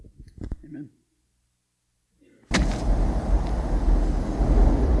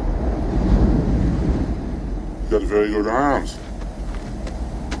very good arms.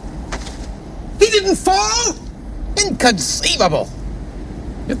 He didn't fall? Inconceivable.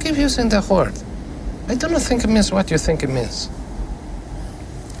 You keep using the word. I do not think it means what you think it means.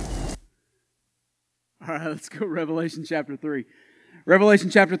 All right, let's go Revelation chapter 3. Revelation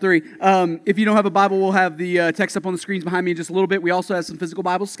chapter 3. If you don't have a Bible, we'll have the text up on the screens behind me in just a little bit. We also have some physical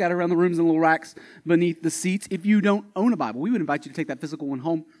Bibles scattered around the rooms in little racks beneath the seats. If you don't own a Bible, we would invite you to take that physical one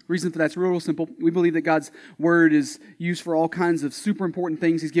home. The reason for that's real simple. We believe that God's Word is used for all kinds of super important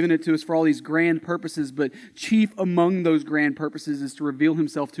things. He's given it to us for all these grand purposes, but chief among those grand purposes is to reveal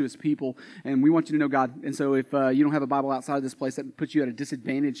Himself to His people, and we want you to know God. And so if you don't have a Bible outside of this place, that puts you at a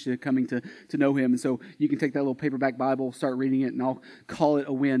disadvantage to coming to know Him. And so you can take that little paperback Bible, start reading it, and I'll call it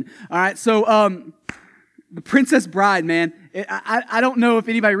a win. All right, so The Princess Bride, man. I don't know if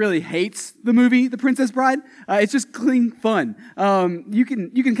anybody really hates the movie The Princess Bride. It's just clean fun. You can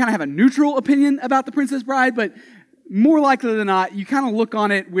kind of have a neutral opinion about The Princess Bride, but more likely than not, you kind of look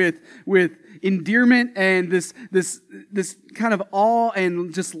on it with endearment and this kind of awe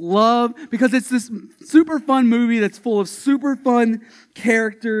and just love, because it's this super fun movie that's full of super fun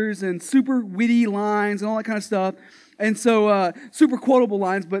characters and super witty lines and all that kind of stuff. And so, super quotable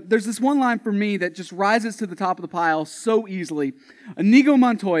lines, but there's this one line for me that just rises to the top of the pile so easily. Inigo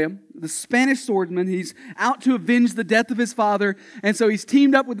Montoya, the Spanish swordsman, he's out to avenge the death of his father, and so he's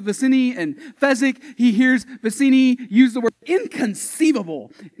teamed up with Vizzini and Fezzik. He hears Vizzini use the word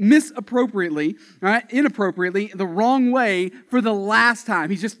inconceivable, inappropriately, the wrong way for the last time.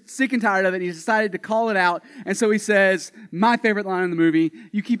 He's just sick and tired of it. He's decided to call it out, and so he says, my favorite line in the movie,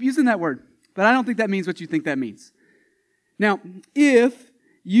 you keep using that word, but I don't think that means what you think that means. Now, if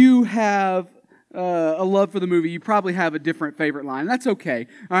you have a love for the movie, you probably have a different favorite line. That's okay.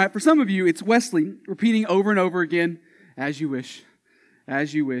 All right, for some of you, it's Wesley repeating over and over again, as you wish,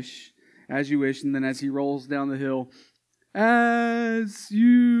 as you wish, as you wish, and then as he rolls down the hill, as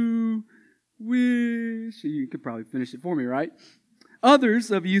you wish. You could probably finish it for me, right? Others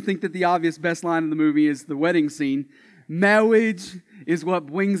of you think that the obvious best line in the movie is the wedding scene. Marriage is what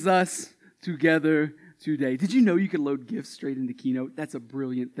brings us together today. Did you know you could load gifts straight into Keynote? That's a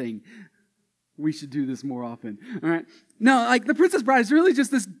brilliant thing. We should do this more often. All right. No, like The Princess Bride is really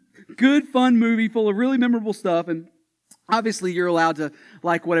just this good, fun movie full of really memorable stuff. And obviously you're allowed to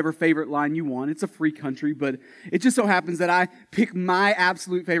like whatever favorite line you want. It's a free country, but it just so happens that I pick my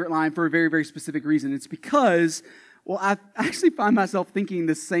absolute favorite line for a very, very specific reason. It's because, well, I actually find myself thinking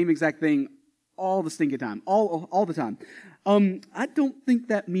the same exact thing all the stinking time, all the time. I don't think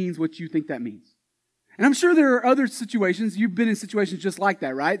that means what you think that means. And I'm sure there are other situations, you've been in situations just like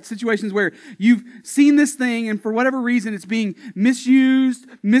that, right? Situations where you've seen this thing and for whatever reason it's being misused,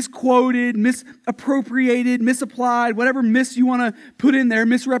 misquoted, misappropriated, misapplied, whatever you want to put in there,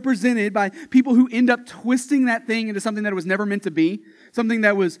 misrepresented by people who end up twisting that thing into something that it was never meant to be, something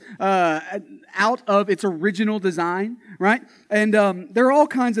that was out of its original design, right? And there are all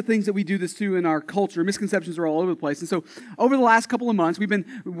kinds of things that we do this to in our culture. Misconceptions are all over the place. And so over the last couple of months, we've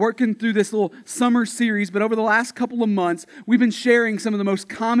been working through this little summer series, but over the last couple of months, we've been sharing some of the most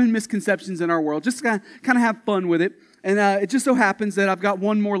common misconceptions in our world, just to kind of have fun with it. And it just so happens that I've got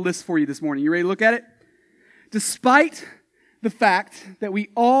one more list for you this morning. You ready to look at it? Despite the fact that we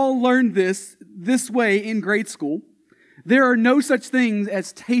all learned this way in grade school, there are no such things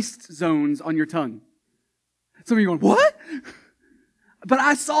as taste zones on your tongue. Some of you are going, what? But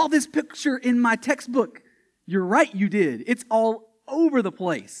I saw this picture in my textbook. You're right, you did. It's all over the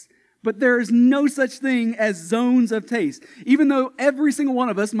place. But there is no such thing as zones of taste. Even though every single one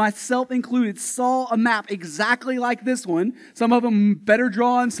of us, myself included, saw a map exactly like this one, some of them better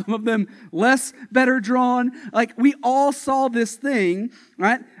drawn, some of them less better drawn, like we all saw this thing,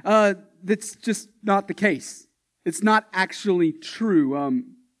 right? That's just not the case. It's not actually true.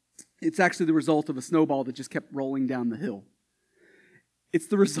 It's actually the result of a snowball that just kept rolling down the hill. It's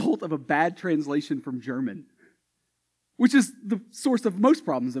the result of a bad translation from German, which is the source of most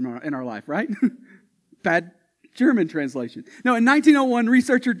problems in our life, right? Bad German translation. Now, in 1901,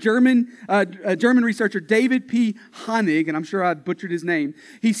 German researcher David P. Honig, and I'm sure I butchered his name,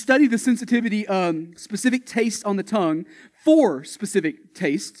 he studied the sensitivity of specific tastes on the tongue for specific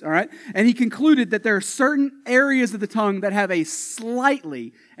tastes, all right? And he concluded that there are certain areas of the tongue that have a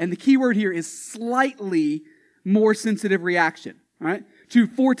slightly, and the key word here is slightly more sensitive reaction, all right, to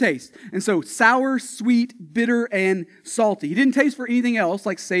four tastes. And so sour, sweet, bitter, and salty. He didn't taste for anything else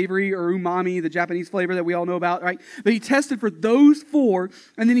like savory or umami, the Japanese flavor that we all know about, right? But he tested for those four,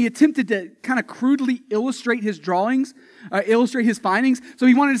 and then he attempted to kind of crudely illustrate his drawings, illustrate his findings. So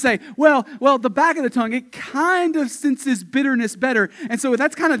he wanted to say, well, the back of the tongue, it kind of senses bitterness better. And so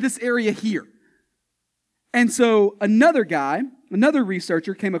that's kind of this area here. And so another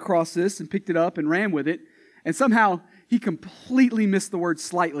researcher came across this and picked it up and ran with it, and somehow he completely missed the word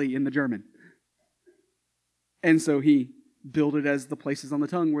slightly in the German. And so he billed it as the places on the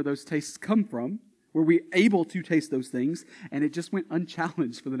tongue where those tastes come from, where we're able to taste those things, and it just went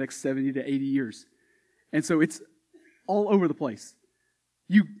unchallenged for the next 70 to 80 years. And so it's all over the place.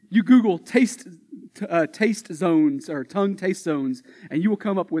 You Google taste zones or tongue taste zones, and you will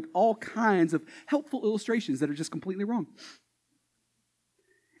come up with all kinds of helpful illustrations that are just completely wrong.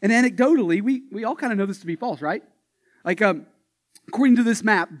 And anecdotally, we all kind of know this to be false, right? Like, according to this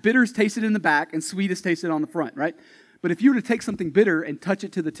map, bitter is tasted in the back and sweet is tasted on the front, right? But if you were to take something bitter and touch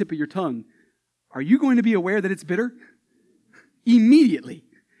it to the tip of your tongue, are you going to be aware that it's bitter? Immediately.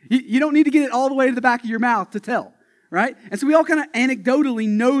 You don't need to get it all the way to the back of your mouth to tell, right? And so we all kind of anecdotally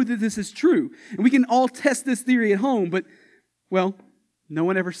know that this is true. And we can all test this theory at home, but, well, no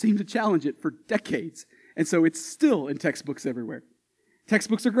one ever seemed to challenge it for decades. And so it's still in textbooks everywhere.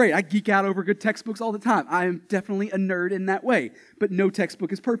 Textbooks are great. I geek out over good textbooks all the time. I am definitely a nerd in that way. But no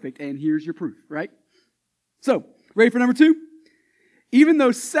textbook is perfect, and here's your proof, right? So, ready for number 2? Even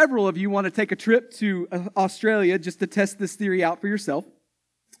though several of you want to take a trip to Australia just to test this theory out for yourself,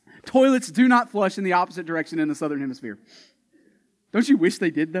 toilets do not flush in the opposite direction in the southern hemisphere. Don't you wish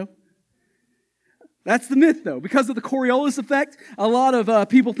they did, though? That's the myth, though. Because of the Coriolis effect, a lot of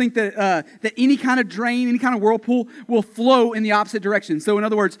people think that any kind of drain, any kind of whirlpool will flow in the opposite direction. So in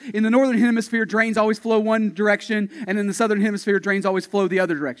other words, in the northern hemisphere, drains always flow one direction, and in the southern hemisphere, drains always flow the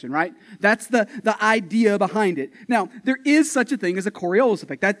other direction, right? That's the idea behind it. Now, there is such a thing as a Coriolis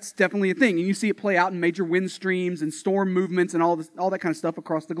effect. That's definitely a thing, and you see it play out in major wind streams and storm movements and all that kind of stuff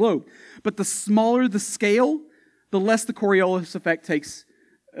across the globe. But the smaller the scale, the less the Coriolis effect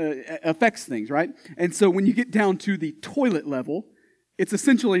affects things, right? And so when you get down to the toilet level, it's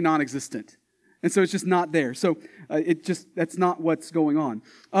essentially non-existent. And so it's just not there. So that's not what's going on.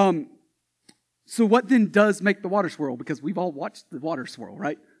 So what then does make the water swirl? Because we've all watched the water swirl,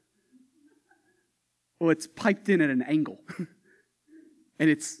 right? Well, it's piped in at an angle. And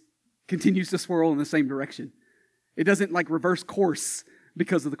it continues to swirl in the same direction. It doesn't like reverse course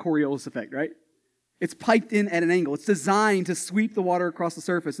because of the Coriolis effect, right? It's piped in at an angle. It's designed to sweep the water across the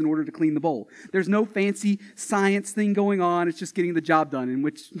surface in order to clean the bowl. There's no fancy science thing going on. It's just getting the job done, in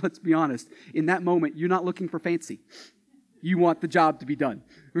which, let's be honest, in that moment, you're not looking for fancy. You want the job to be done,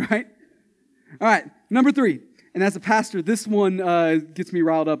 right? All right, number 3. And as a pastor, this one gets me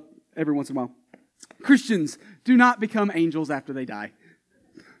riled up every once in a while. Christians do not become angels after they die.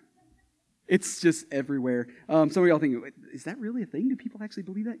 It's just everywhere. Some of y'all think, is that really a thing? Do people actually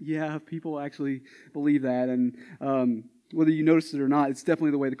believe that? Yeah, people actually believe that. And whether you notice it or not, it's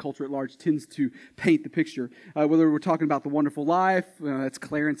definitely the way the culture at large tends to paint the picture. Whether we're talking about The Wonderful Life, that's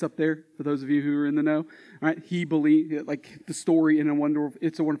Clarence up there, for those of you who are in the know. All right, he believed, like the story in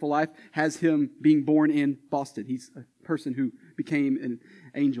It's a Wonderful Life has him being born in Boston. He's a person who became an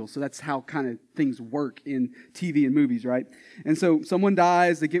angel. So that's how kind of things work in TV and movies, right? And so someone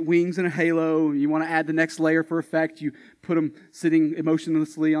dies, they get wings and a halo. You want to add the next layer for effect. You put them sitting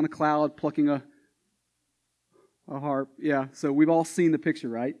emotionlessly on a cloud, plucking a harp. Yeah, so we've all seen the picture,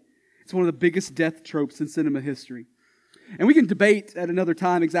 right? It's one of the biggest death tropes in cinema history. And we can debate at another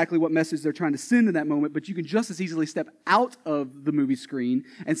time exactly what message they're trying to send in that moment, but you can just as easily step out of the movie screen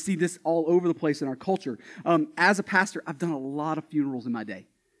and see this all over the place in our culture. As a pastor, I've done a lot of funerals in my day.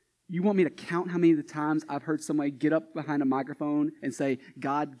 You want me to count how many of the times I've heard somebody get up behind a microphone and say,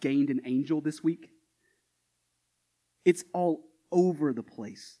 God gained an angel this week? It's all over the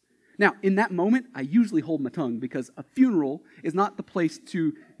place. Now, in that moment, I usually hold my tongue because a funeral is not the place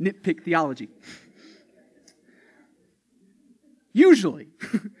to nitpick theology. Usually.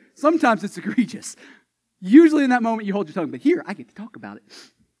 Sometimes it's egregious. Usually in that moment you hold your tongue, but here I get to talk about it.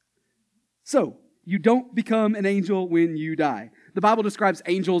 So, you don't become an angel when you die. The Bible describes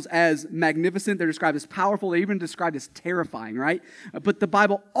angels as magnificent. They're described as powerful. They're even described as terrifying, right? But the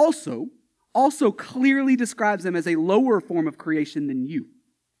Bible also clearly describes them as a lower form of creation than you.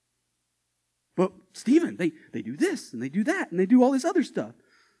 But, Stephen, they do this, and they do that, and they do all this other stuff.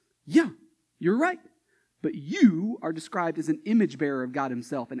 Yeah, you're right. But you are described as an image bearer of God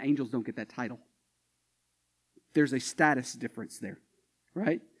himself, and angels don't get that title. There's a status difference there,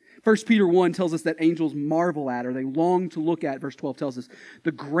 right? 1 Peter 1 tells us that angels marvel at, or they long to look at, verse 12 tells us,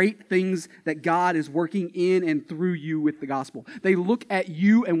 the great things that God is working in and through you with the gospel. They look at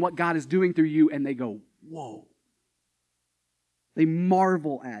you and what God is doing through you, and they go, whoa. They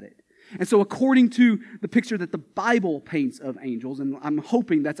marvel at it. And so according to the picture that the Bible paints of angels, and I'm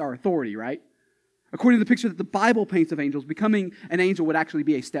hoping that's our authority, right? According to the picture that the Bible paints of angels, becoming an angel would actually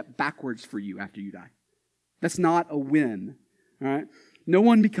be a step backwards for you after you die. That's not a win. All right? No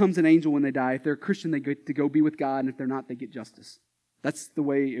one becomes an angel when they die. If they're a Christian, they get to go be with God, and if they're not, they get justice. That's the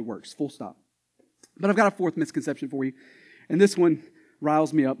way it works, full stop. But I've got a fourth misconception for you, and this one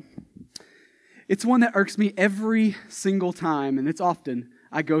riles me up. It's one that irks me every single time, and it's often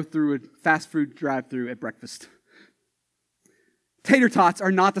I go through a fast food drive-thru at breakfast. Tater tots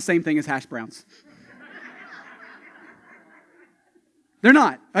are not the same thing as hash browns. They're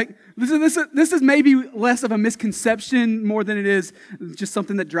not. Like, this is maybe less of a misconception more than it is just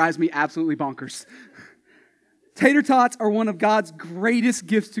something that drives me absolutely bonkers. Tater tots are one of God's greatest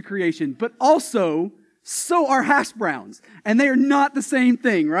gifts to creation, but also so are hash browns. And they are not the same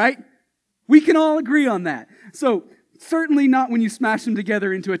thing, right? We can all agree on that. So certainly not when you smash them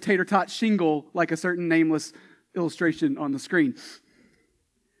together into a tater tot shingle like a certain nameless illustration on the screen.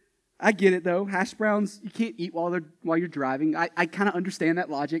 I get it though. Hash browns, you can't eat while you're driving. I kind of understand that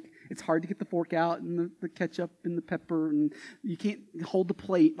logic. It's hard to get the fork out and the ketchup and the pepper, and you can't hold the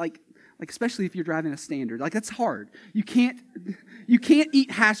plate like especially if you're driving a standard. Like, that's hard. You can't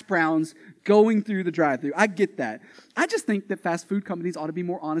eat hash browns going through the drive-thru. I get that. I just think that fast food companies ought to be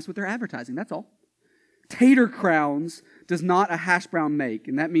more honest with their advertising. That's all. Tater crowns does not a hash brown make,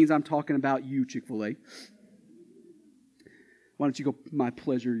 and that means I'm talking about you, Chick-fil-A. Why don't you go my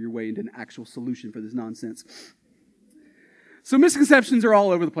pleasure your way into an actual solution for this nonsense? So misconceptions are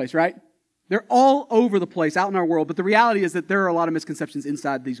all over the place, right? They're all over the place out in our world, but the reality is that there are a lot of misconceptions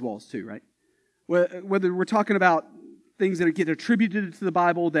inside these walls too, right? Whether we're talking about things that get attributed to the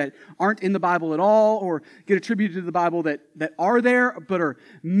Bible that aren't in the Bible at all, or get attributed to the Bible that are there but are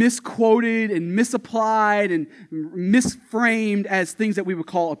misquoted and misapplied and misframed as things that we would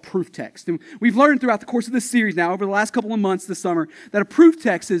call a proof text. And we've learned throughout the course of this series now, over the last couple of months this summer, that a proof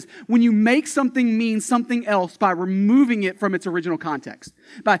text is when you make something mean something else by removing it from its original context,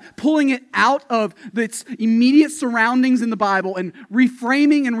 by pulling it out of its immediate surroundings in the Bible and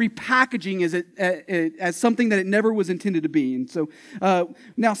reframing and repackaging as something that it never was intended to be. And so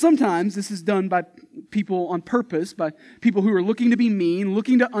now sometimes this is done by people on purpose, by people who are looking to be mean,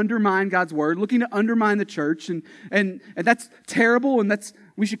 looking to undermine God's word, looking to undermine the church, and that's terrible, and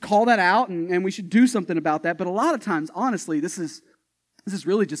we should call that out, and we should do something about that. But a lot of times, honestly, this is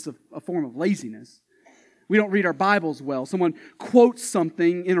really just a form of laziness. We don't read our Bibles well. Someone quotes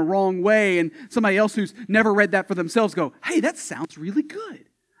something in a wrong way, and somebody else who's never read that for themselves go, "Hey, that sounds really good.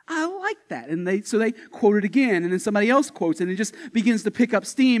 I like that." And so they quote it again, and then somebody else quotes it, and it just begins to pick up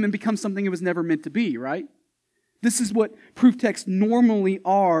steam and becomes something it was never meant to be, right? This is what proof texts normally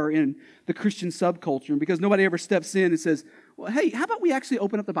are in the Christian subculture, and because nobody ever steps in and says, "Well, hey, how about we actually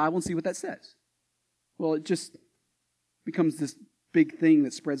open up the Bible and see what that says?" Well, it just becomes this big thing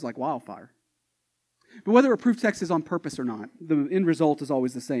that spreads like wildfire. But whether a proof text is on purpose or not, the end result is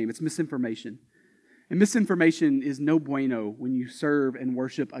always the same. It's misinformation. And misinformation is no bueno when you serve and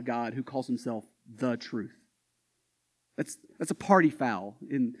worship a God who calls himself the truth. That's a party foul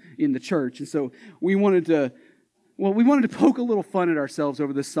in the church. And so we wanted to poke a little fun at ourselves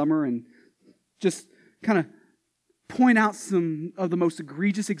over this summer and just kind of point out some of the most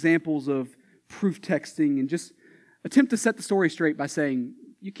egregious examples of proof texting and just attempt to set the story straight by saying,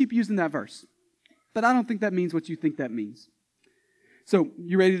 you keep using that verse, but I don't think that means what you think that means. So,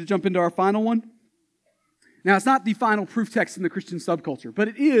 you ready to jump into our final one? Now, it's not the final proof text in the Christian subculture, but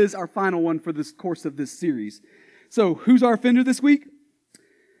it is our final one for this course of this series. So, who's our offender this week?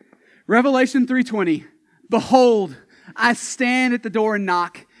 Revelation 3:20. Behold, I stand at the door and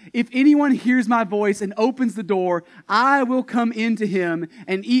knock. If anyone hears my voice and opens the door, I will come into him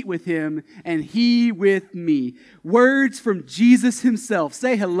and eat with him, and he with me. Words from Jesus himself.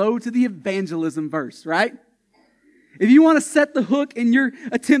 Say hello to the evangelism verse, right? If you want to set the hook in your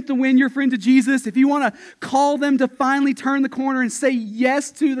attempt to win your friend to Jesus, if you want to call them to finally turn the corner and say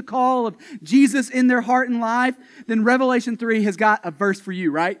yes to the call of Jesus in their heart and life, then Revelation 3 has got a verse for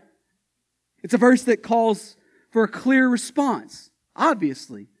you, right? It's a verse that calls for a clear response.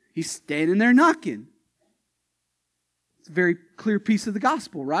 Obviously, he's standing there knocking. It's a very clear piece of the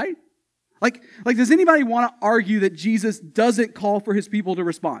gospel, right? Like, does anybody want to argue that Jesus doesn't call for his people to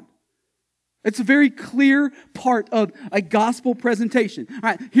respond? It's a very clear part of a gospel presentation. All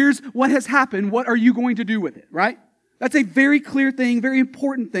right, here's what has happened. What are you going to do with it, right? That's a very clear thing, very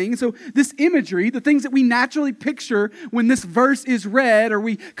important thing. So this imagery, the things that we naturally picture when this verse is read or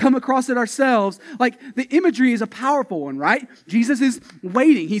we come across it ourselves, like the imagery is a powerful one, right? Jesus is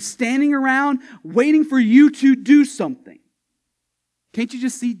waiting. He's standing around waiting for you to do something. Can't you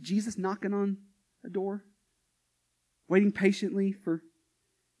just see Jesus knocking on a door? Waiting patiently for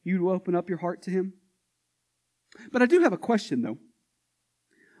you to open up your heart to him? But I do have a question, though.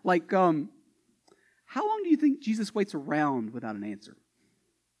 Like, how long do you think Jesus waits around without an answer?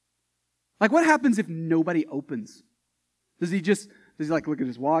 Like, what happens if nobody opens? Does he like look at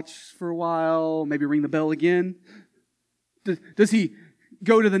his watch for a while, maybe ring the bell again? Does he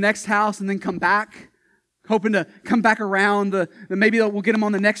go to the next house and then come back, hoping to come back around, maybe we'll get him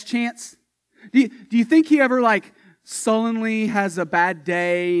on the next chance? Do you think he ever like sullenly has a bad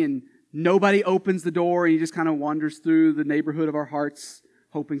day and nobody opens the door and he just kind of wanders through the neighborhood of our hearts,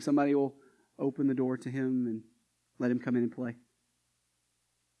 hoping somebody will open the door to him and let him come in and play?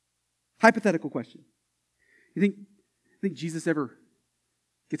 Hypothetical question. You think Jesus ever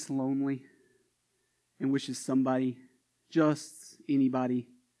gets lonely and wishes somebody, just anybody,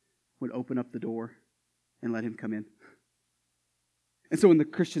 would open up the door and let him come in? And so in the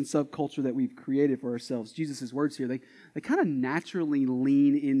Christian subculture that we've created for ourselves, Jesus' words here, they kind of naturally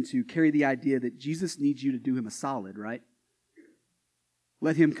lean into, carry the idea that Jesus needs you to do him a solid, right?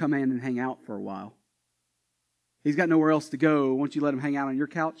 Let him come in and hang out for a while. He's got nowhere else to go. Won't you let him hang out on your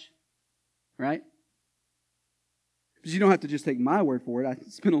couch? Right? But you don't have to just take my word for it. I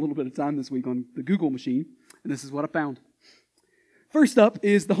spent a little bit of time this week on the Google machine, and this is what I found. First up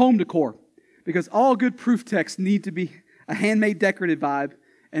is the home decor, because all good proof texts need to be a handmade decorative vibe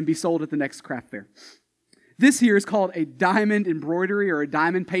and be sold at the next craft fair. This here is called a diamond embroidery or a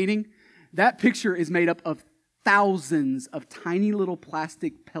diamond painting. That picture is made up of thousands of tiny little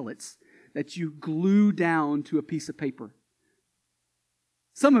plastic pellets that you glue down to a piece of paper.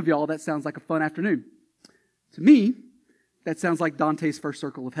 Some of y'all, that sounds like a fun afternoon. To me, that sounds like Dante's first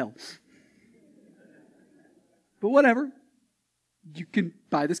circle of hell. But whatever. You can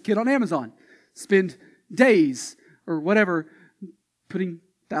buy this kit on Amazon. Spend days or whatever putting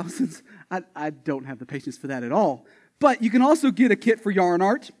thousands. I don't have the patience for that at all. But you can also get a kit for yarn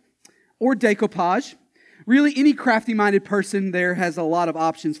art or decoupage. Really, any crafty-minded person there has a lot of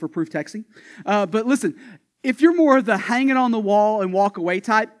options for proof texting. But listen, if you're more of the hang it on the wall and walk away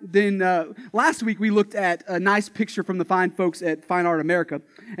type, then last week we looked at a nice picture from the fine folks at Fine Art America,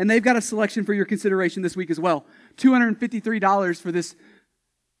 and they've got a selection for your consideration this week as well. $253 for this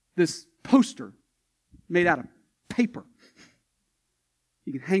poster made out of paper.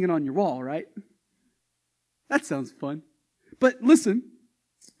 You can hang it on your wall, right? That sounds fun. But listen,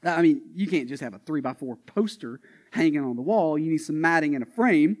 I mean, you can't just have a 3x4 poster hanging on the wall. You need some matting and a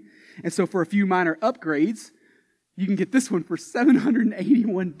frame. And so for a few minor upgrades, you can get this one for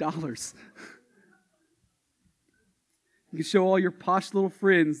 $781. You can show all your posh little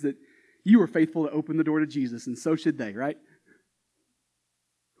friends that you were faithful to open the door to Jesus, and so should they, right?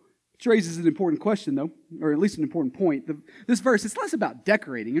 Which raises an important question, though, or at least an important point. This verse, it's less about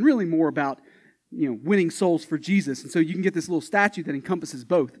decorating and really more about, winning souls for Jesus. And so you can get this little statue that encompasses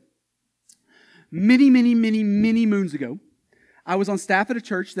both. Many, many, many, many moons ago, I was on staff at a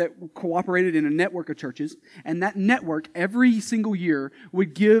church that cooperated in a network of churches, and that network every single year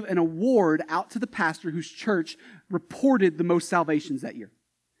would give an award out to the pastor whose church reported the most salvations that year.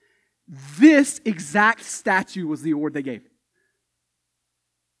 This exact statue was the award they gave.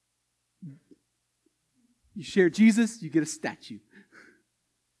 You share Jesus, you get a statue.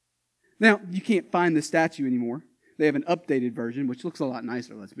 Now, you can't find the statue anymore. They have an updated version, which looks a lot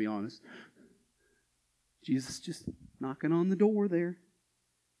nicer, let's be honest. Jesus just knocking on the door there.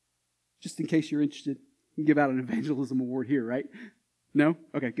 Just in case you're interested, you can give out an evangelism award here, right? No?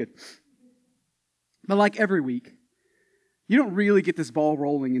 Okay, good. But like every week, you don't really get this ball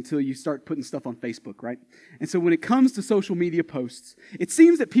rolling until you start putting stuff on Facebook, right? And so when it comes to social media posts, it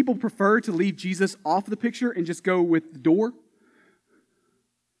seems that people prefer to leave Jesus off the picture and just go with the door.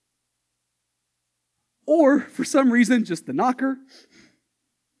 Or, for some reason, just the knocker.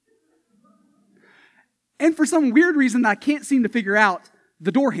 And for some weird reason that I can't seem to figure out,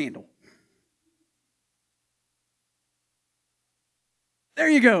 the door handle. There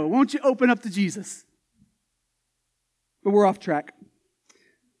you go. Won't you open up to Jesus? But we're off track.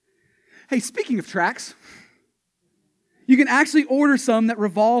 Hey, speaking of tracks, you can actually order some that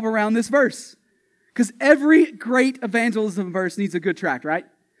revolve around this verse. Because every great evangelism verse needs a good track, right?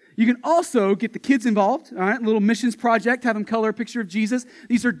 You can also get the kids involved, all right? Little missions project, have them color a picture of Jesus.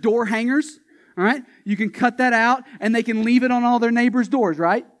 These are door hangers, all right? You can cut that out, and they can leave it on all their neighbors' doors,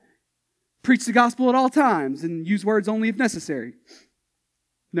 right? Preach the gospel at all times and use words only if necessary.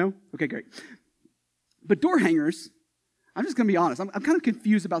 No? Okay, great. But door hangers, I'm just going to be honest. I'm kind of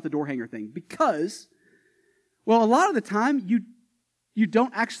confused about the door hanger thing because, well, a lot of the time you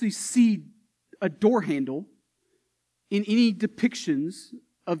don't actually see a door handle in any depictions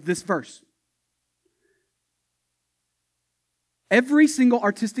of this verse. Every single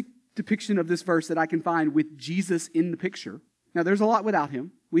artistic depiction of this verse that I can find with Jesus in the picture, now there's a lot without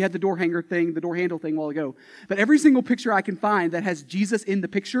him, We had the door hanger thing, the door handle thing a while ago. But every single picture I can find that has Jesus in the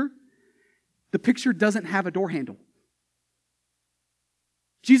picture doesn't have a door handle.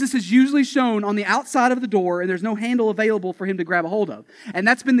 Jesus is usually shown on the outside of the door, and there's no handle available for him to grab a hold of. And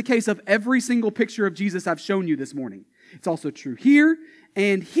that's been the case of every single picture of Jesus I've shown you this morning. It's also true here,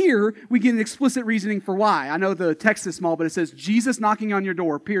 and here we get an explicit reasoning for why. I know the text is small, but it says, Jesus knocking on your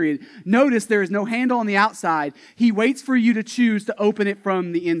door, period. Notice there is no handle on the outside. He waits for you to choose to open it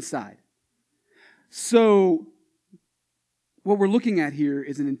from the inside. So, what we're looking at here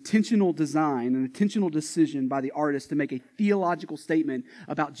is an intentional design, an intentional decision by the artist to make a theological statement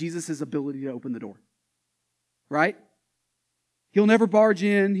about Jesus' ability to open the door. Right? He'll never barge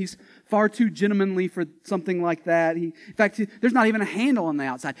in. He's far too gentlemanly for something like that. In fact, there's not even a handle on the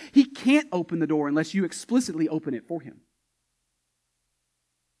outside. He can't open the door unless you explicitly open it for him.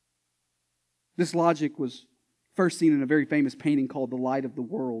 This logic was first seen in a very famous painting called The Light of the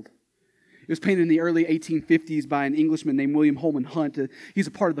World. It was painted in the early 1850s by an Englishman named William Holman Hunt. He's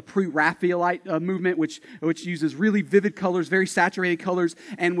a part of the Pre-Raphaelite movement, which uses really vivid colors, very saturated colors,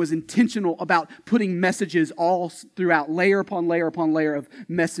 and was intentional about putting messages all throughout, layer upon layer upon layer of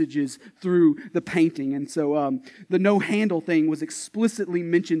messages through the painting. And so the no handle thing was explicitly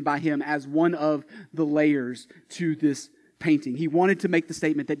mentioned by him as one of the layers to this painting. He wanted to make the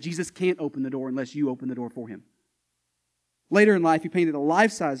statement that Jesus can't open the door unless you open the door for him. Later in life, he painted a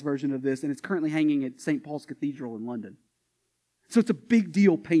life-size version of this, and it's currently hanging at St. Paul's Cathedral in London. So it's a big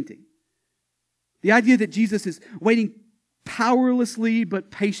deal painting. The idea that Jesus is waiting powerlessly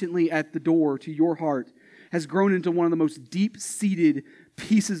but patiently at the door to your heart has grown into one of the most deep-seated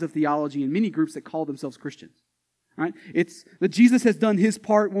pieces of theology in many groups that call themselves Christians. Right? It's that Jesus has done his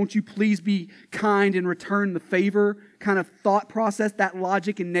part. Won't you please be kind and return the favor kind of thought process. That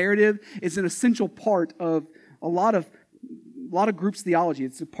logic and narrative is an essential part of a lot of groups' theology.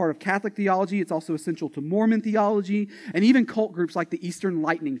 It's a part of Catholic theology. It's also essential to Mormon theology, and even cult groups like the Eastern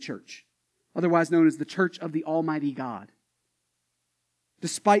Lightning Church, otherwise known as the Church of the Almighty God.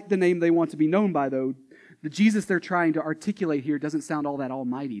 Despite the name they want to be known by, though, the Jesus they're trying to articulate here doesn't sound all that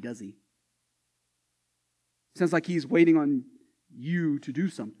almighty, does he? It sounds like he's waiting on you to do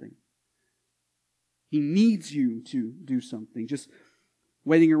something. He needs you to do something. Just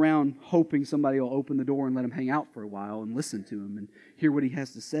waiting around hoping somebody will open the door and let him hang out for a while and listen to him and hear what he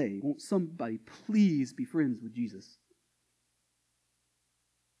has to say. Won't somebody please be friends with Jesus?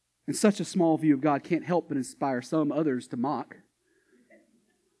 And such a small view of God can't help but inspire some others to mock. I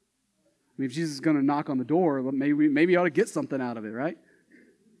mean, if Jesus is going to knock on the door, maybe ought to get something out of it, right?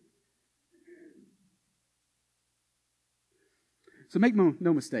 So make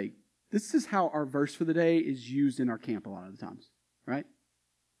no mistake, this is how our verse for the day is used in our camp a lot of the times, right?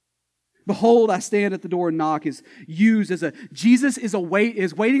 Behold, I stand at the door and knock is used as a Jesus is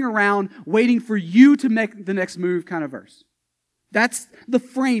waiting around, waiting for you to make the next move kind of verse. That's the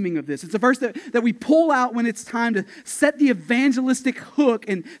framing of this. It's a verse that we pull out when it's time to set the evangelistic hook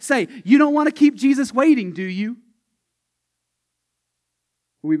and say, you don't want to keep Jesus waiting, do you?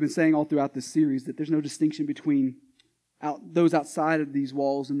 We've been saying all throughout this series that there's no distinction between those outside of these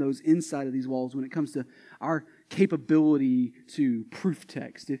walls and those inside of these walls when it comes to our capability to proof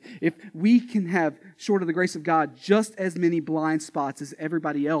text. If we can have, short of the grace of God, just as many blind spots as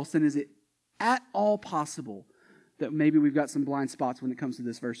everybody else, then is it at all possible that maybe we've got some blind spots when it comes to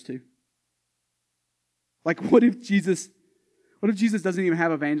this verse too? Like, what if Jesus doesn't even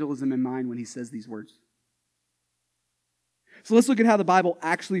have evangelism in mind when he says these words? So let's look at how the Bible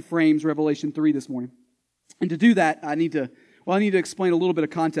actually frames Revelation 3 this morning. And to do that, I need to explain a little bit of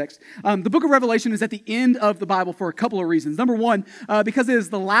context. The book of Revelation is at the end of the Bible for a couple of reasons. Number one, because it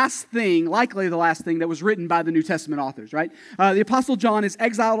is likely the last thing that was written by the New Testament authors, right? The Apostle John is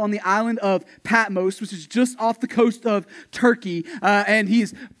exiled on the island of Patmos, which is just off the coast of Turkey, and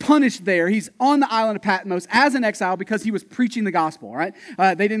he's punished there. He's on the island of Patmos as an exile because he was preaching the gospel, right?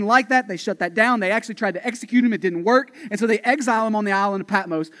 They didn't like that. They shut that down. They actually tried to execute him. It didn't work, and so they exile him on the island of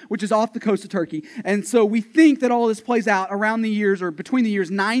Patmos, which is off the coast of Turkey. And so we think that all this plays out around the years or between the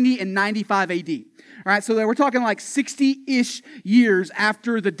years 90 and 95 AD. All right, so we're talking like 60-ish years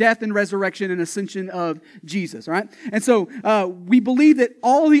after the death and resurrection and ascension of Jesus, all right? And so we believe that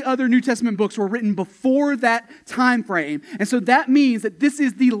all the other New Testament books were written before that time frame. And so that means that this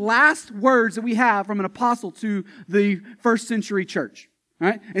is the last words that we have from an apostle to the first century church, all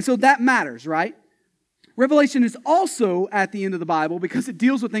right? And so that matters, right? Revelation is also at the end of the Bible because it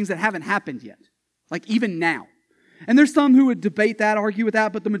deals with things that haven't happened yet, like even now. And there's some who would debate that, argue with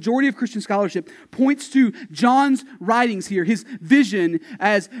that, but the majority of Christian scholarship points to John's writings here, his vision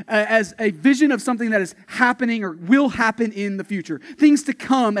as a vision of something that is happening or will happen in the future. Things to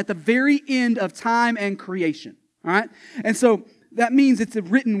come at the very end of time and creation. All right? And so that means it's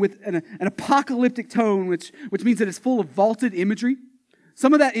written with an apocalyptic tone, which means that it's full of vaulted imagery.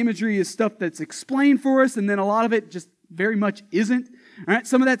 Some of that imagery is stuff that's explained for us, and then a lot of it just very much isn't. All right,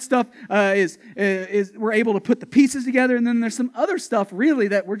 some of that stuff is we're able to put the pieces together, and then there's some other stuff really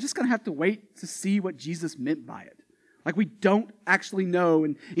that we're just going to have to wait to see what Jesus meant by it. Like we don't actually know,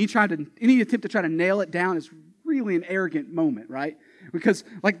 and any attempt to try to nail it down is really an arrogant moment, right? Because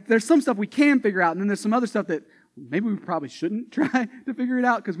like there's some stuff we can figure out, and then there's some other stuff that maybe we probably shouldn't try to figure it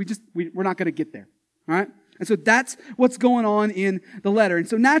out because we're not going to get there. All right? And so that's what's going on in the letter. And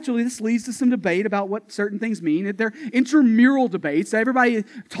so naturally, this leads to some debate about what certain things mean. They're intramural debates. Everybody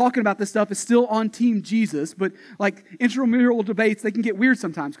talking about this stuff is still on Team Jesus, but like intramural debates, they can get weird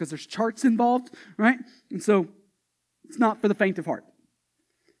sometimes because there's charts involved, right? And so it's not for the faint of heart.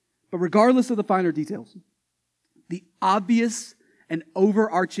 But regardless of the finer details, the obvious and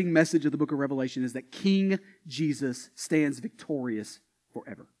overarching message of the book of Revelation is that King Jesus stands victorious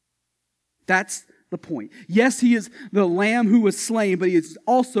forever. That's the point. Yes, he is the Lamb who was slain, but he is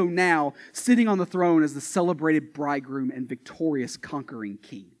also now sitting on the throne as the celebrated bridegroom and victorious conquering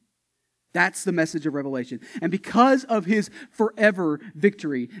king. That's the message of Revelation. And because of his forever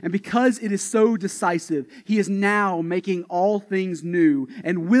victory, and because it is so decisive, he is now making all things new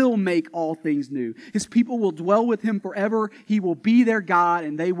and will make all things new. His people will dwell with him forever. He will be their God,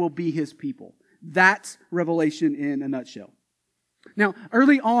 and they will be his people. That's Revelation in a nutshell. Now,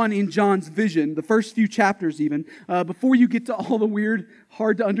 early on in John's vision, the first few chapters even, before you get to all the weird,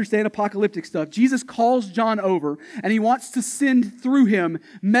 hard to understand apocalyptic stuff, Jesus calls John over and he wants to send through him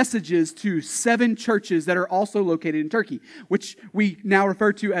messages to 7 churches that are also located in Turkey, which we now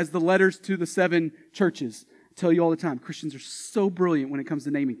refer to as the letters to the 7 churches. I tell you all the time, Christians are so brilliant when it comes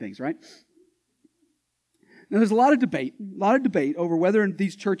to naming things, right? Now, there's a lot of debate over whether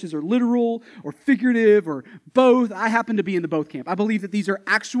these churches are literal or figurative or both. I happen to be in the both camp. I believe that these are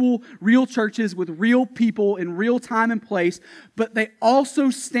actual, real churches with real people in real time and place, but they also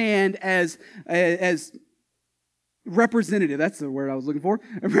stand as representative, that's the word I was looking for,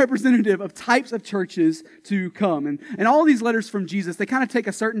 a representative of types of churches to come. And all these letters from Jesus, they kind of take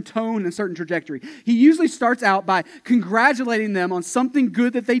a certain tone and a certain trajectory. He usually starts out by congratulating them on something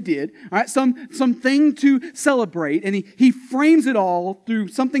good that they did, all right, something to celebrate, and he frames it all through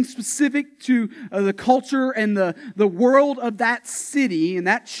something specific to the culture and the world of that city and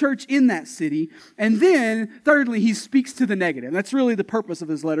that church in that city. And then, thirdly, he speaks to the negative. That's really the purpose of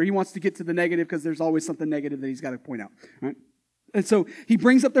his letter. He wants to get to the negative because there's always something negative that he's got to point out. Right? And so he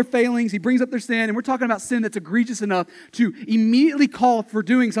brings up their failings, he brings up their sin, and we're talking about sin that's egregious enough to immediately call for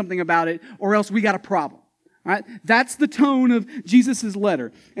doing something about it, or else we got a problem. All right? That's the tone of Jesus'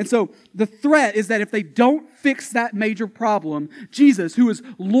 letter. And so the threat is that if they don't fix that major problem, Jesus, who is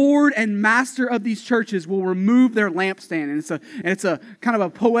Lord and Master of these churches, will remove their lampstand. And it's a kind of a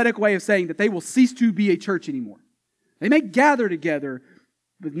poetic way of saying that they will cease to be a church anymore. They may gather together,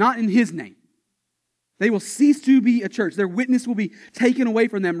 but not in his name. They will cease to be a church. Their witness will be taken away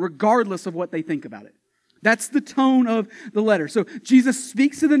from them regardless of what they think about it. That's the tone of the letter. So Jesus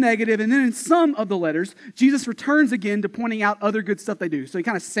speaks to the negative, and then in some of the letters, Jesus returns again to pointing out other good stuff they do. So he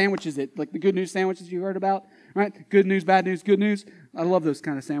kind of sandwiches it, like the good news sandwiches you heard about, right? Good news, bad news, good news. I love those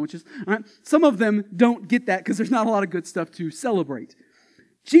kind of sandwiches. All right? Some of them don't get that because there's not a lot of good stuff to celebrate.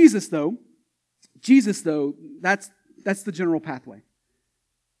 Jesus, though, that's the general pathway.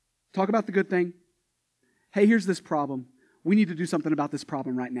 Talk about the good thing. Hey, here's this problem. We need to do something about this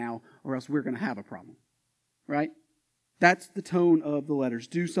problem right now, or else we're going to have a problem. Right? That's the tone of the letters.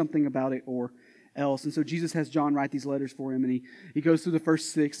 Do something about it or else. And so Jesus has John write these letters for him, and he goes through the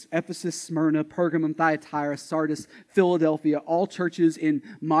first 6, Ephesus, Smyrna, Pergamum, Thyatira, Sardis, Philadelphia, all churches in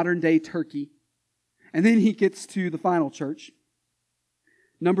modern-day Turkey. And then he gets to the final church,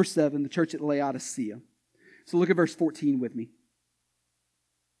 number 7, the church at Laodicea. So look at verse 14 with me.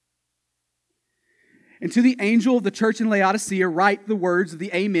 And to the angel of the church in Laodicea write the words of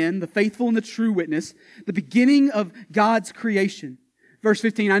the Amen, the faithful and the true witness, the beginning of God's creation. Verse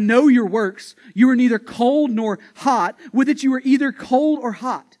 15, I know your works. You are neither cold nor hot. With it you are either cold or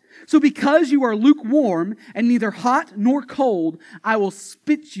hot. So because you are lukewarm and neither hot nor cold, I will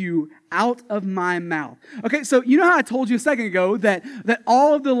spit you out of my mouth. Okay, so you know how I told you a second ago that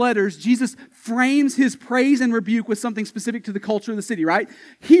all of the letters, Jesus frames his praise and rebuke with something specific to the culture of the city, right?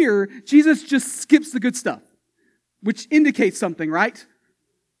 Here, Jesus just skips the good stuff, which indicates something, right?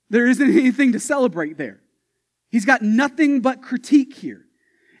 There isn't anything to celebrate there. He's got nothing but critique here.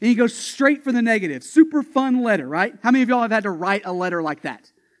 And he goes straight for the negative. Super fun letter, right? How many of y'all have had to write a letter like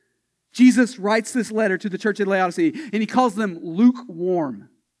that? Jesus writes this letter to the church at Laodicea, and he calls them lukewarm.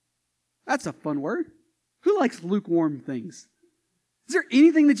 That's a fun word. Who likes lukewarm things? Is there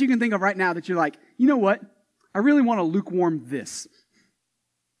anything that you can think of right now that you're like, you know what? I really want to lukewarm this.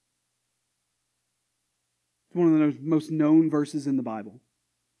 It's one of the most known verses in the Bible.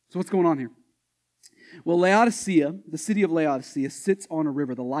 So what's going on here? Well, Laodicea, the city of Laodicea, sits on a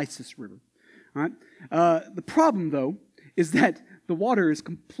river, the Lysis River. All right? The problem, though, is that the water is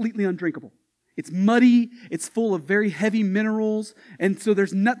completely undrinkable. It's muddy. It's full of very heavy minerals, and so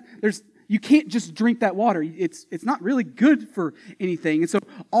you can't just drink that water. It's not really good for anything. And so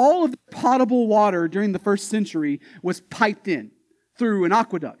all of the potable water during the first century was piped in through an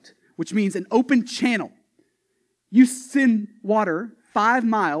aqueduct, which means an open channel. You send water 5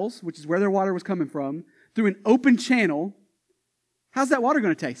 miles, which is where their water was coming from, through an open channel. How's that water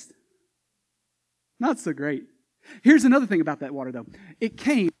going to taste? Not so great. Here's another thing about that water, though. It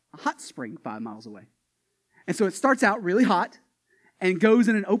came from a hot spring 5 miles away. And so it starts out really hot and goes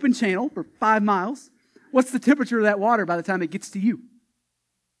in an open channel for 5 miles. What's the temperature of that water by the time it gets to you?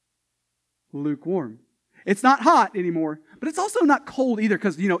 Lukewarm. It's not hot anymore, but it's also not cold either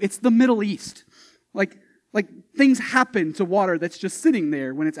because, it's the Middle East. Like things happen to water that's just sitting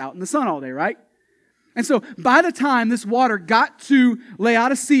there when it's out in the sun all day, right? And so by the time this water got to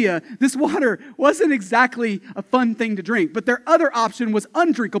Laodicea, this water wasn't exactly a fun thing to drink, but their other option was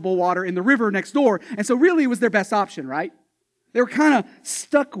undrinkable water in the river next door. And so really it was their best option, right? They were kind of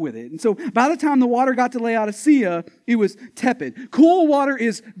stuck with it. And so by the time the water got to Laodicea, it was tepid. Cool water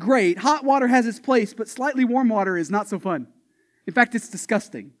is great. Hot water has its place, but slightly warm water is not so fun. In fact, it's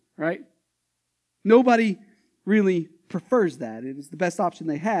disgusting, right? Nobody really prefers that. It was the best option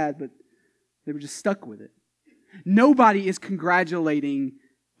they had, but they were just stuck with it. Nobody is congratulating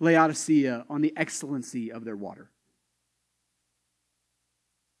Laodicea on the excellency of their water.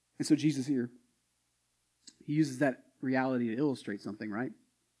 And so Jesus here, he uses that reality to illustrate something, right?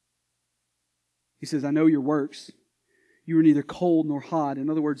 He says, I know your works. You are neither cold nor hot.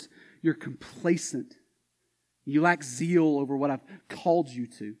 In other words, you're complacent. You lack zeal over what I've called you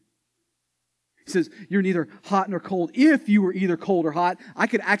to. He says, you're neither hot nor cold. If you were either cold or hot, I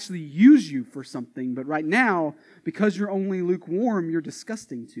could actually use you for something. But right now, because you're only lukewarm, you're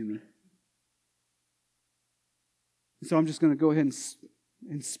disgusting to me. And so I'm just going to go ahead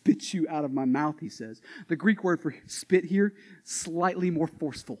and spit you out of my mouth, he says. The Greek word for spit here, slightly more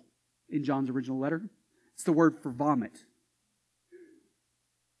forceful in John's original letter. It's the word for vomit.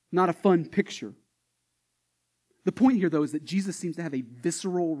 Not a fun picture. The point here, though, is that Jesus seems to have a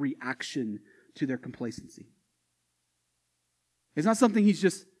visceral reaction to their complacency. It's not something he's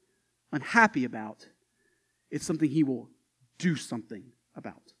just unhappy about. It's something he will do something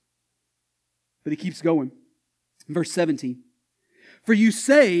about. But he keeps going. Verse 17. For you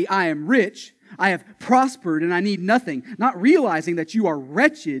say, I am rich, I have prospered, and I need nothing, not realizing that you are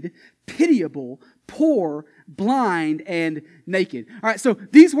wretched, pitiable, poor, blind, and naked. All right, so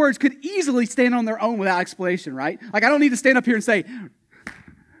these words could easily stand on their own without explanation, right? Like, I don't need to stand up here and say,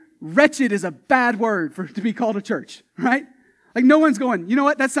 wretched is a bad word to be called a church, right? Like, no one's going, you know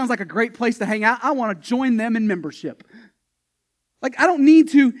what, that sounds like a great place to hang out. I want to join them in membership. Like, I don't need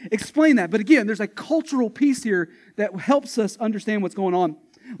to explain that. But again, there's a cultural piece here that helps us understand what's going on.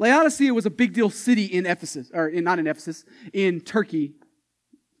 Laodicea was a big deal city in Ephesus, not in Ephesus, in Turkey,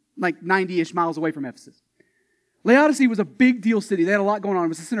 like 90-ish miles away from Ephesus. Laodicea was a big deal city. They had a lot going on. It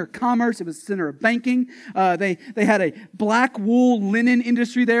was a center of commerce. It was a center of banking. They had a black wool linen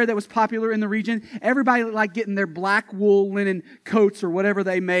industry there that was popular in the region. Everybody liked getting their black wool linen coats or whatever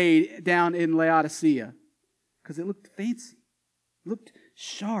they made down in Laodicea because it looked fancy. It looked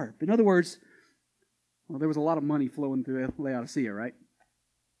sharp. In other words, well, there was a lot of money flowing through Laodicea, right?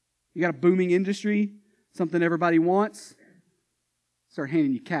 You got a booming industry, something everybody wants, start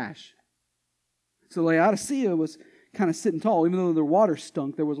handing you cash. So Laodicea was kind of sitting tall. Even though their water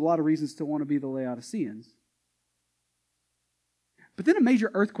stunk, there was a lot of reasons to want to be the Laodiceans. But then a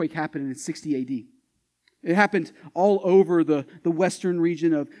major earthquake happened in 60 AD. It happened all over the western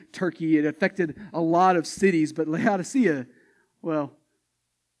region of Turkey. It affected a lot of cities, but Laodicea, well,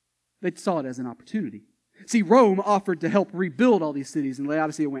 they saw it as an opportunity. See, Rome offered to help rebuild all these cities, and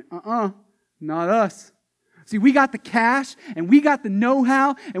Laodicea went, not us. See, we got the cash, and we got the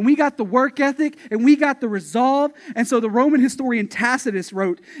know-how, and we got the work ethic, and we got the resolve. And so the Roman historian Tacitus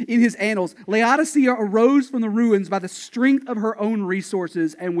wrote in his annals, Laodicea arose from the ruins by the strength of her own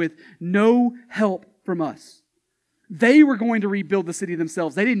resources and with no help from us. They were going to rebuild the city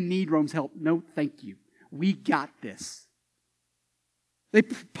themselves. They didn't need Rome's help. No, thank you. we got this. They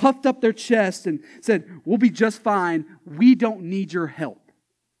puffed up their chest and said, we'll be just fine. We don't need your help.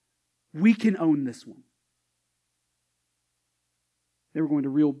 We can own this one. They were going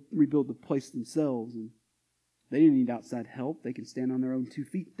to rebuild the place themselves, and they didn't need outside help. They can stand on their own 2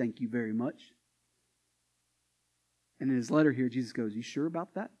 feet. Thank you very much. And in his letter here, Jesus goes, you sure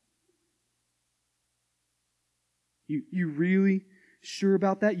about that? You really sure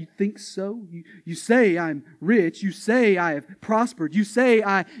about that? You think so? You say I'm rich. You say I have prospered. You say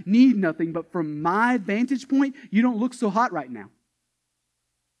I need nothing. But from my vantage point, you don't look so hot right now.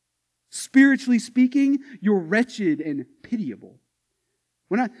 Spiritually speaking, you're wretched and pitiable.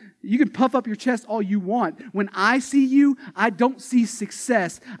 You can puff up your chest all you want. When I see you, I don't see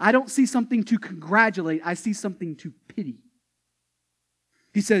success. I don't see something to congratulate. I see something to pity.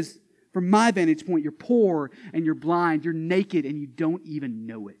 He says, from my vantage point, you're poor and you're blind. You're naked and you don't even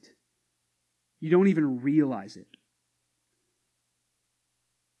know it. You don't even realize it.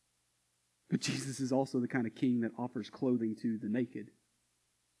 But Jesus is also the kind of king that offers clothing to the naked.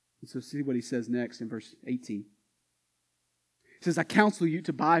 And so see what he says next in verse 18. He says, I counsel you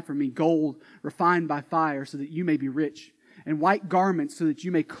to buy from me gold refined by fire so that you may be rich, and white garments so that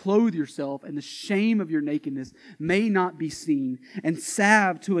you may clothe yourself, and the shame of your nakedness may not be seen, and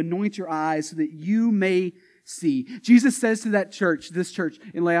salve to anoint your eyes so that you may see. Jesus says to that church, this church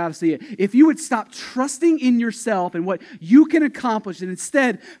in Laodicea, if you would stop trusting in yourself and what you can accomplish, and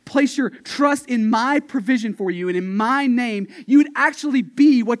instead place your trust in my provision for you and in my name, you would actually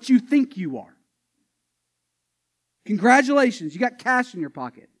be what you think you are. Congratulations, you got cash in your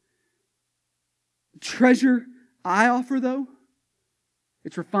pocket. The treasure I offer, though,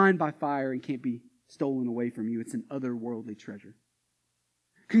 it's refined by fire and can't be stolen away from you. It's an otherworldly treasure.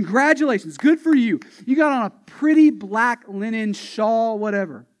 Congratulations, good for you. You got on a pretty black linen shawl,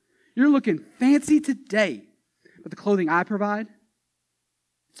 whatever. You're looking fancy today. But the clothing I provide,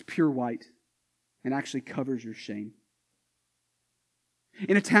 it's pure white and actually covers your shame.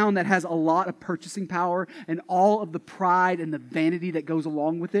 In a town that has a lot of purchasing power and all of the pride and the vanity that goes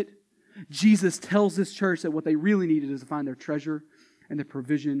along with it, Jesus tells this church that what they really needed is to find their treasure and their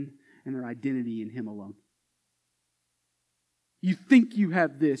provision and their identity in Him alone. You think you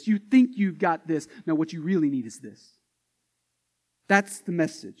have this. You think you've got this. No, what you really need is this. That's the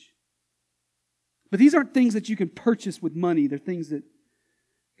message. But these aren't things that you can purchase with money. They're things that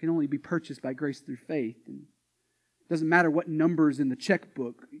can only be purchased by grace through faith. And it doesn't matter what numbers in the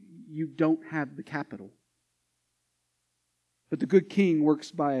checkbook. You don't have the capital. But the good king works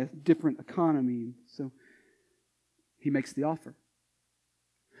by a different economy, so he makes the offer.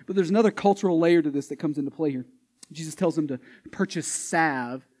 But there's another cultural layer to this that comes into play here. Jesus tells them to purchase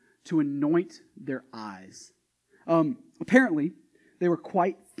salve to anoint their eyes. Apparently, they were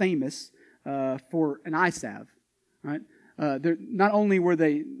quite famous for an eye salve. Right? Not only were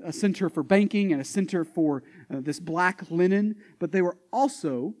they a center for banking and a center for this black linen, but they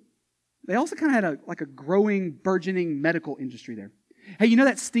also kind of had a growing, burgeoning medical industry there. Hey, you know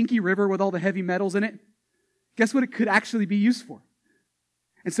that stinky river with all the heavy metals in it? Guess what it could actually be used for?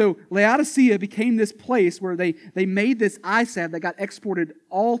 And so Laodicea became this place where they made this eye salve that got exported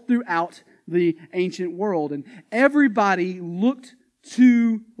all throughout the ancient world. And everybody looked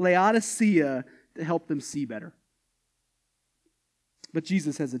to Laodicea to help them see better. But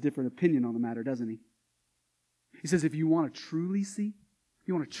Jesus has a different opinion on the matter, doesn't he? He says, if you want to truly see,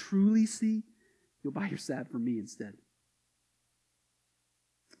 you'll buy your salve from me instead.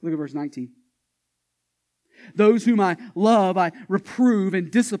 Look at verse 19. Those whom I love, I reprove and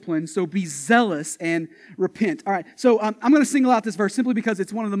discipline, so be zealous and repent. All right, so I'm going to single out this verse simply because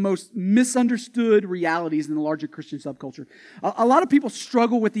it's one of the most misunderstood realities in the larger Christian subculture. A lot of people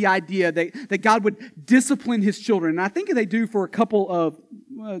struggle with the idea that God would discipline His children, and I think they do for a couple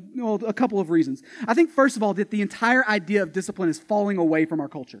of reasons. I think, first of all, that the entire idea of discipline is falling away from our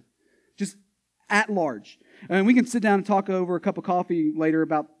culture, just at large. And we can sit down and talk over a cup of coffee later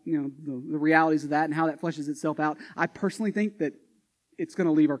about the realities of that and how that fleshes itself out. I personally think that it's going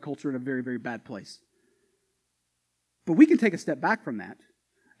to leave our culture in a very, very bad place. But we can take a step back from that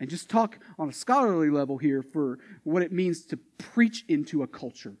and just talk on a scholarly level here for what it means to preach into a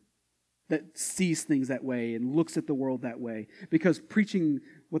culture that sees things that way and looks at the world that way. Because preaching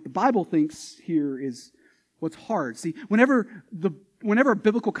what the Bible thinks here is what's hard. See, whenever a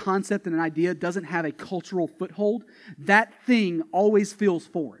biblical concept and an idea doesn't have a cultural foothold, that thing always feels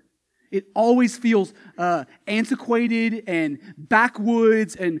foreign. It always feels antiquated and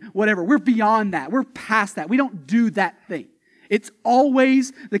backwoods and whatever. We're beyond that. We're past that. We don't do that thing. It's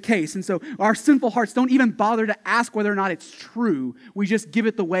always the case. And so our sinful hearts don't even bother to ask whether or not it's true. We just give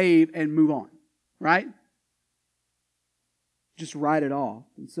it the wave and move on. Right? just write it off.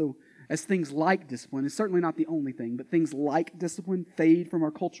 And so as things like discipline, it's certainly not the only thing, but things like discipline fade from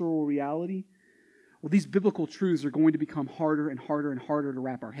our cultural reality, well, these biblical truths are going to become harder and harder and harder to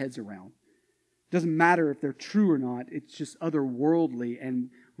wrap our heads around. It doesn't matter if they're true or not. It's just otherworldly, and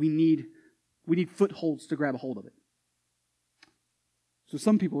we need footholds to grab a hold of it. So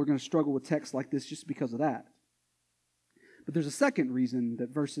some people are going to struggle with texts like this just because of that. But there's a second reason that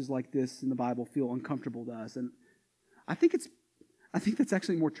verses like this in the Bible feel uncomfortable to us, and I think that's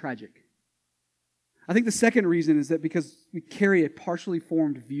actually more tragic. I think the second reason is that because we carry a partially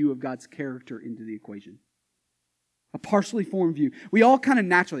formed view of God's character into the equation. A partially formed view. We all kind of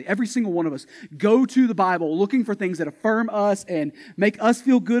naturally, every single one of us, go to the Bible looking for things that affirm us and make us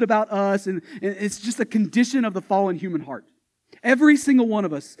feel good about us, and it's just a condition of the fallen human heart. Every single one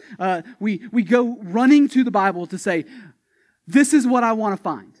of us, we go running to the Bible to say, this is what I want to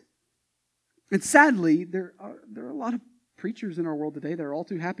find. And sadly, there are a lot of preachers in our world today that are all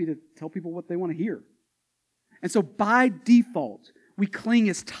too happy to tell people what they want to hear. And so by default, we cling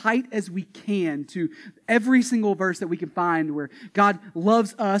as tight as we can to every single verse that we can find where God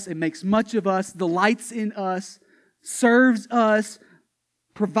loves us and makes much of us, delights in us, serves us,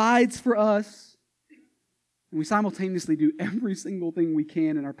 provides for us. And we simultaneously do every single thing we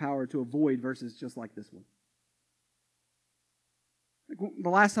can in our power to avoid verses just like this one. Like the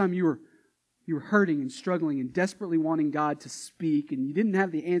last time you were hurting and struggling and desperately wanting God to speak, and you didn't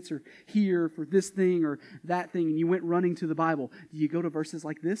have the answer here for this thing or that thing, and you went running to the Bible, do you go to verses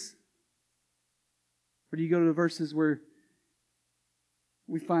like this? Or do you go to the verses where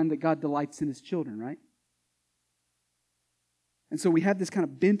we find that God delights in His children, right? And so we have this kind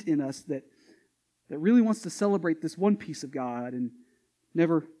of bent in us that really wants to celebrate this one piece of God and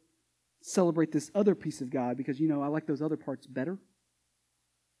never celebrate this other piece of God because, I like those other parts better.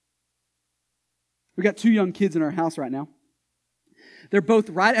 We've got 2 young kids in our house right now. They're both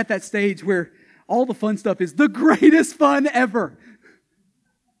right at that stage where all the fun stuff is the greatest fun ever.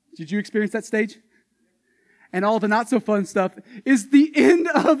 Did you experience that stage? And all the not so fun stuff is the end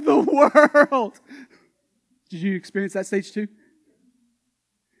of the world. Did you experience that stage too?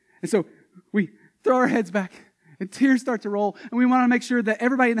 And so we throw our heads back and tears start to roll, and we want to make sure that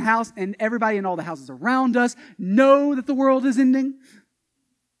everybody in the house and everybody in all the houses around us know that the world is ending.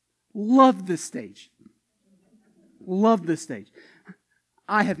 Love this stage. Love this stage.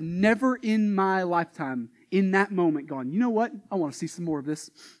 I have never in my lifetime, in that moment, gone, you know what? I want to see some more of this.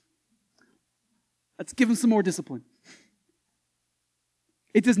 Let's give them some more discipline.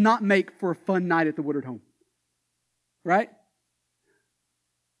 It does not make for a fun night at the Woodard home. Right?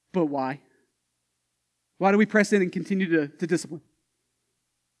 But why? Why do we press in and continue to discipline?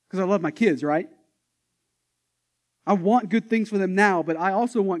 Because I love my kids, right? I want good things for them now, but I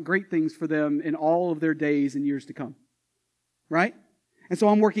also want great things for them in all of their days and years to come. Right? And so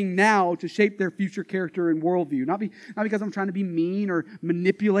I'm working now to shape their future character and worldview. Not because I'm trying to be mean or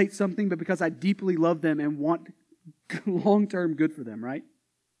manipulate something, but because I deeply love them and want long-term good for them, right?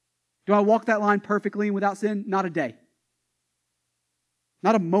 Do I walk that line perfectly and without sin? Not a day.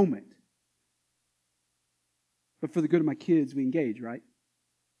 Not a moment. But for the good of my kids, we engage, right?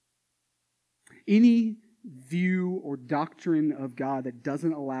 Any view or doctrine of God that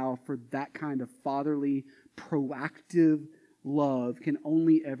doesn't allow for that kind of fatherly, proactive love can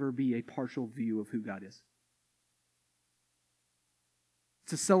only ever be a partial view of who God is.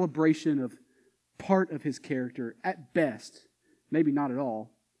 It's a celebration of part of His character, at best, maybe not at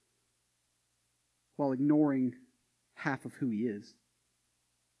all, while ignoring half of who He is.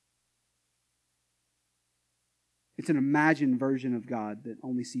 It's an imagined version of God that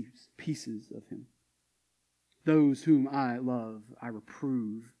only sees pieces of Him. Those whom I love, I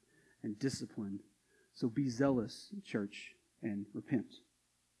reprove and discipline. So be zealous, church, and repent.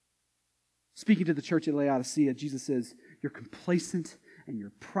 Speaking to the church at Laodicea, Jesus says, you're complacent and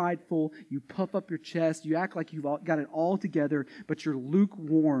you're prideful. You puff up your chest. You act like you've got it all together, but you're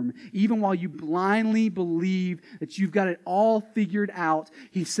lukewarm. Even while you blindly believe that you've got it all figured out,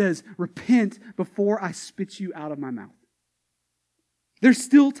 He says, repent before I spit you out of my mouth. There's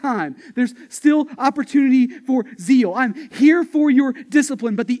still time. There's still opportunity for zeal. I'm here for your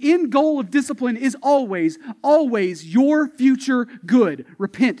discipline, but the end goal of discipline is always, always your future good.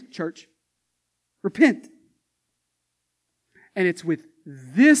 Repent, church. Repent. And it's with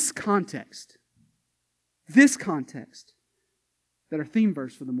this context, that our theme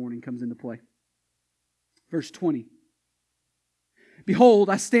verse for the morning comes into play. Verse 20. Behold,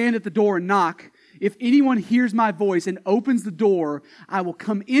 I stand at the door and knock. If anyone hears my voice and opens the door, I will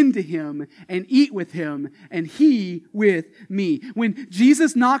come into him and eat with him and he with me. When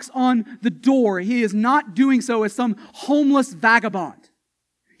Jesus knocks on the door, he is not doing so as some homeless vagabond.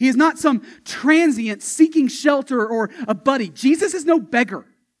 He is not some transient seeking shelter or a buddy. Jesus is no beggar.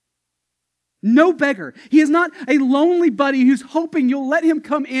 No beggar. He is not a lonely buddy who's hoping you'll let him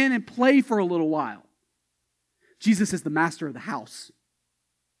come in and play for a little while. Jesus is the master of the house.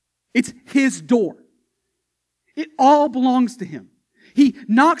 It's his door. It all belongs to him. He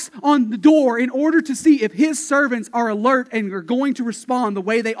knocks on the door in order to see if his servants are alert and are going to respond the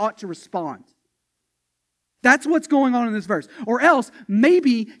way they ought to respond. That's what's going on in this verse. Or else,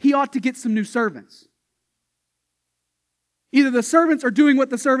 maybe he ought to get some new servants. Either the servants are doing what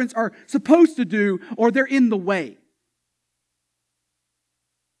the servants are supposed to do, or they're in the way.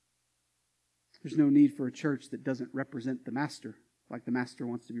 There's no need for a church that doesn't represent the master like the master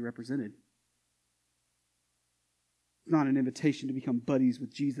wants to be represented. It's not an invitation to become buddies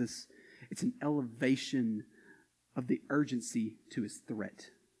with Jesus. It's an elevation of the urgency to his threat.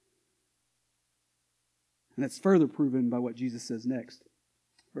 And that's further proven by what Jesus says next.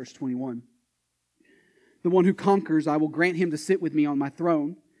 Verse 21. The one who conquers, I will grant him to sit with me on my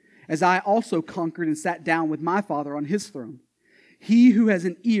throne, as I also conquered and sat down with my Father on his throne. He who has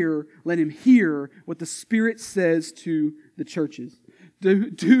an ear, let him hear what the Spirit says to the churches.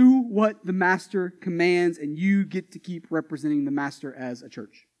 Do what the Master commands, and you get to keep representing the Master as a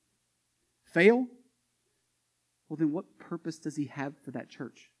church. Fail? Well, then what purpose does he have for that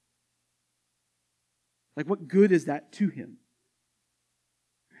church? Like, what good is that to him?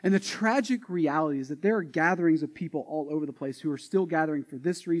 And the tragic reality is that there are gatherings of people all over the place who are still gathering for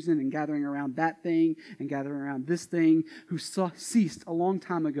this reason and gathering around that thing and gathering around this thing, who ceased a long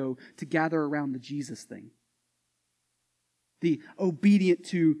time ago to gather around the Jesus thing. The obedient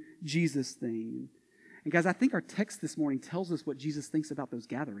to Jesus thing. And guys, I think our text this morning tells us what Jesus thinks about those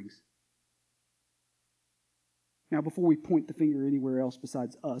gatherings. Now, before we point the finger anywhere else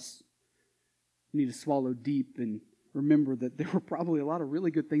besides us, we need to swallow deep and remember that there were probably a lot of really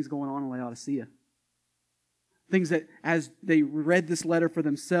good things going on in Laodicea. Things that, as they read this letter for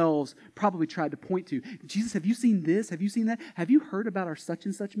themselves, probably tried to point to. Jesus, have you seen this? Have you seen that? Have you heard about our such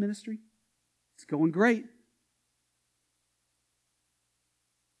and such ministry? It's going great.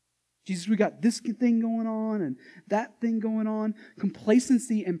 Jesus, we got this thing going on and that thing going on.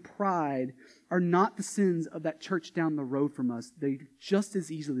 Complacency and pride are not the sins of that church down the road from us. They're just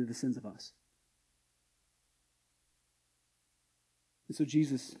as easily the sins of us. And so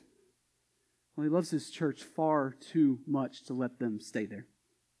Jesus, well, he loves his church far too much to let them stay there.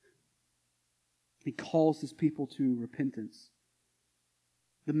 He calls his people to repentance.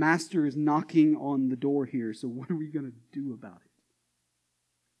 The master is knocking on the door here, so what are we going to do about it?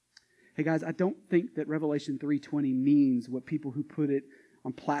 Hey guys, I don't think that Revelation 3:20 means what people who put it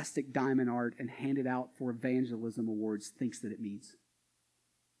on plastic diamond art and hand it out for evangelism awards thinks that it means.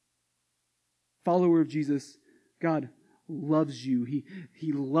 Follower of Jesus, God loves you.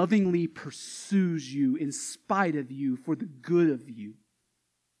 He lovingly pursues you in spite of you for the good of you.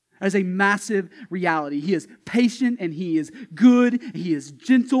 As a massive reality. He is patient and he is good. He is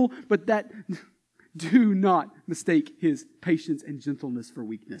gentle, but do not mistake his patience and gentleness for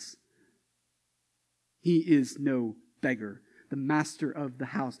weakness. He is no beggar. The master of the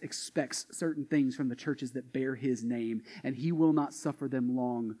house expects certain things from the churches that bear his name, and he will not suffer them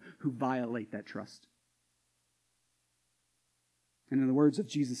long who violate that trust. And in the words of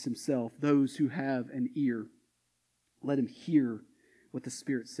Jesus himself, those who have an ear, let him hear what the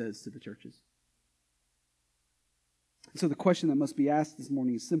Spirit says to the churches. So the question that must be asked this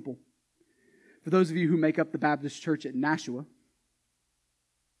morning is simple. For those of you who make up the Baptist Church at Nashua,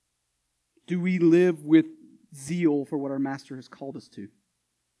 do we live with zeal for what our Master has called us to?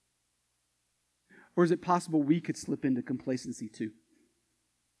 Or is it possible we could slip into complacency too?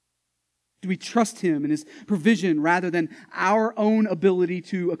 Do we trust him and his provision rather than our own ability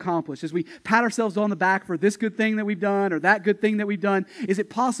to accomplish? As we pat ourselves on the back for this good thing that we've done or that good thing that we've done, is it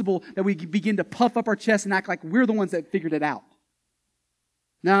possible that we begin to puff up our chest and act like we're the ones that figured it out?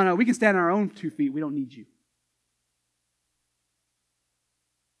 No, we can stand on our own 2 feet. We don't need you.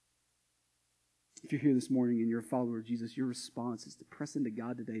 If you're here this morning and you're a follower of Jesus, your response is to press into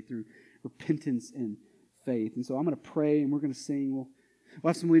God today through repentance and faith. And so I'm going to pray and we're going to sing. We'll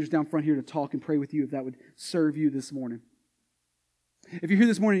have some leaders down front here to talk and pray with you if that would serve you this morning. If you're here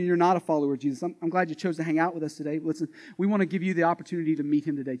this morning and you're not a follower of Jesus, I'm glad you chose to hang out with us today. Listen, we want to give you the opportunity to meet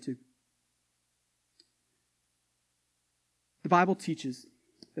him today too. The Bible teaches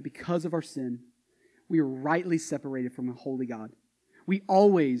that because of our sin, we are rightly separated from a holy God. We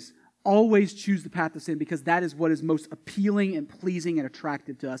always always choose the path of sin because that is what is most appealing and pleasing and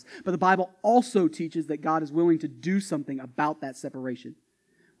attractive to us. But the Bible also teaches that God is willing to do something about that separation.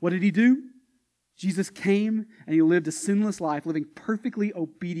 What did he do? Jesus came and he lived a sinless life, living perfectly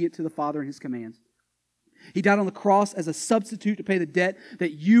obedient to the Father and his commands. He died on the cross as a substitute to pay the debt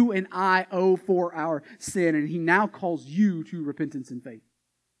that you and I owe for our sin, and he now calls you to repentance and faith.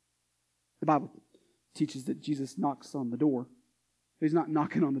 The Bible teaches that Jesus knocks on the door. He's not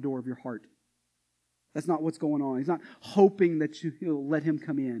knocking on the door of your heart. That's not what's going on. He's not hoping that you'll let him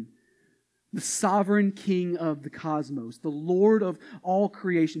come in. The sovereign King of the cosmos, the Lord of all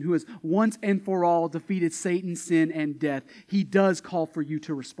creation, who has once and for all defeated Satan, sin, and death, he does call for you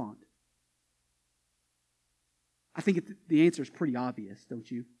to respond. I think the answer is pretty obvious, don't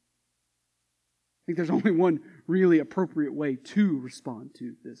you? I think there's only one really appropriate way to respond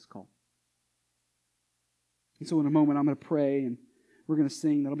to this call. And so in a moment, I'm going to pray and we're going to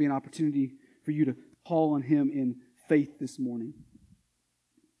sing. That'll be an opportunity for you to call on him in faith this morning.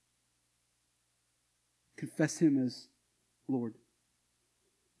 Confess him as Lord.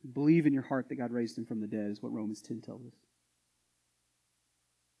 And believe in your heart that God raised him from the dead is what Romans 10 tells us.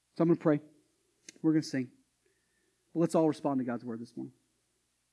 So I'm going to pray. We're going to sing. But let's all respond to God's word this morning.